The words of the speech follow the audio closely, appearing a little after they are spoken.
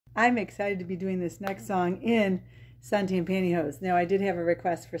I'm excited to be doing this next song in Suntan Pantyhose. Now, I did have a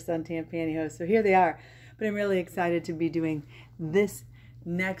request for Suntan Pantyhose, so here they are. But I'm really excited to be doing this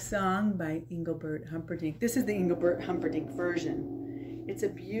next song by Englebert Humperdink. This is the Englebert Humperdink version. It's a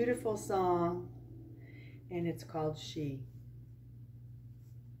beautiful song, and it's called She.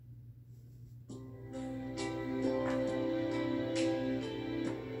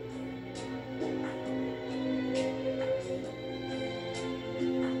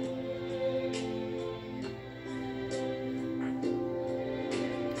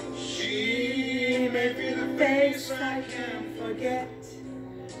 Maybe the face I can't forget,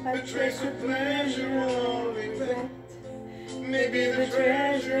 a trace of pleasure or regret. Maybe the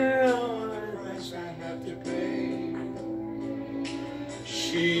treasure or the price I have to pay.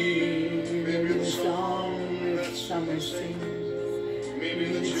 She, maybe the song that summer sings, maybe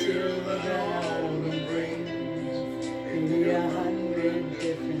the chill that autumn brings, maybe 100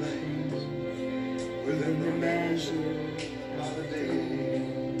 different things within the measure of a day.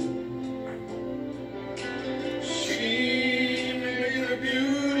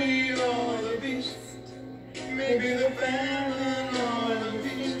 Maybe the famine or the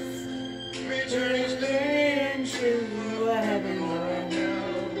feast may turn each day into a heaven or a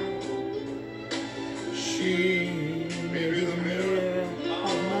hell. She may be the mirror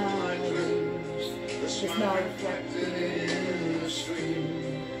of my dreams, the smile reflected in the stream.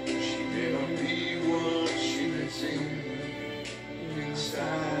 She may not be what she may seem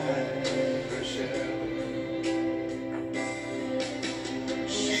inside her shell.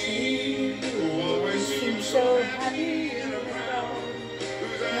 So happy in a crowd,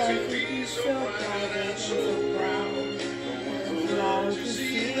 whose eyes be so bright and so proud. No one's allowed to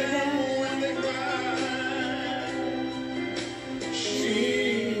see them when they cry.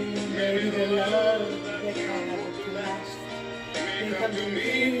 She may be the love that cannot last, may come to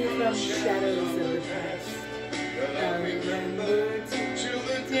me from shadows of the past. I remember till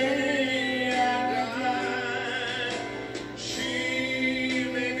the day I die. She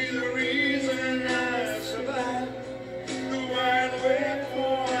may be the reason I survive, the why and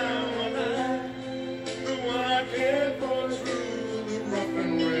wherefore I'm alive, the one I cared for through the rough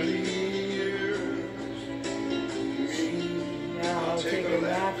and ready years. Me, I'll take the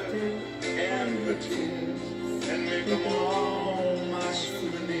laughter and the tears and make them all my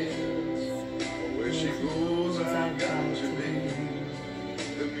souvenirs. Where she goes, I've got to be.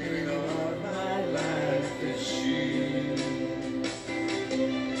 The meaning of my life is she.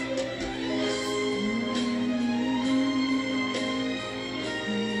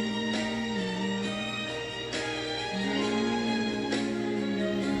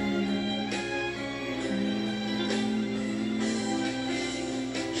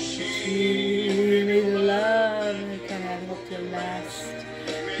 She may the love that cannot hope to last,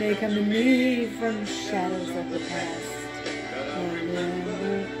 may come to me from shadows of the past.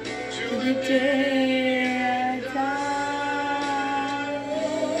 Remember to the day I die.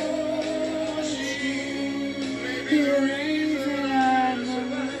 She may be the reason I'm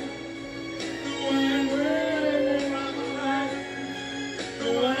alive, the one word of my life, the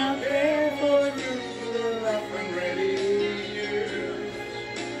one I care for through the rough and ready years.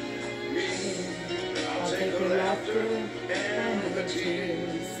 I'll take the laughter and the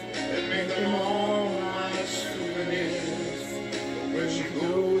tears and make them all my souvenirs. Where she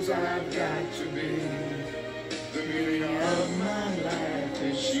goes, I've got to be. The meaning of my life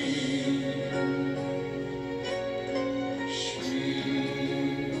is she.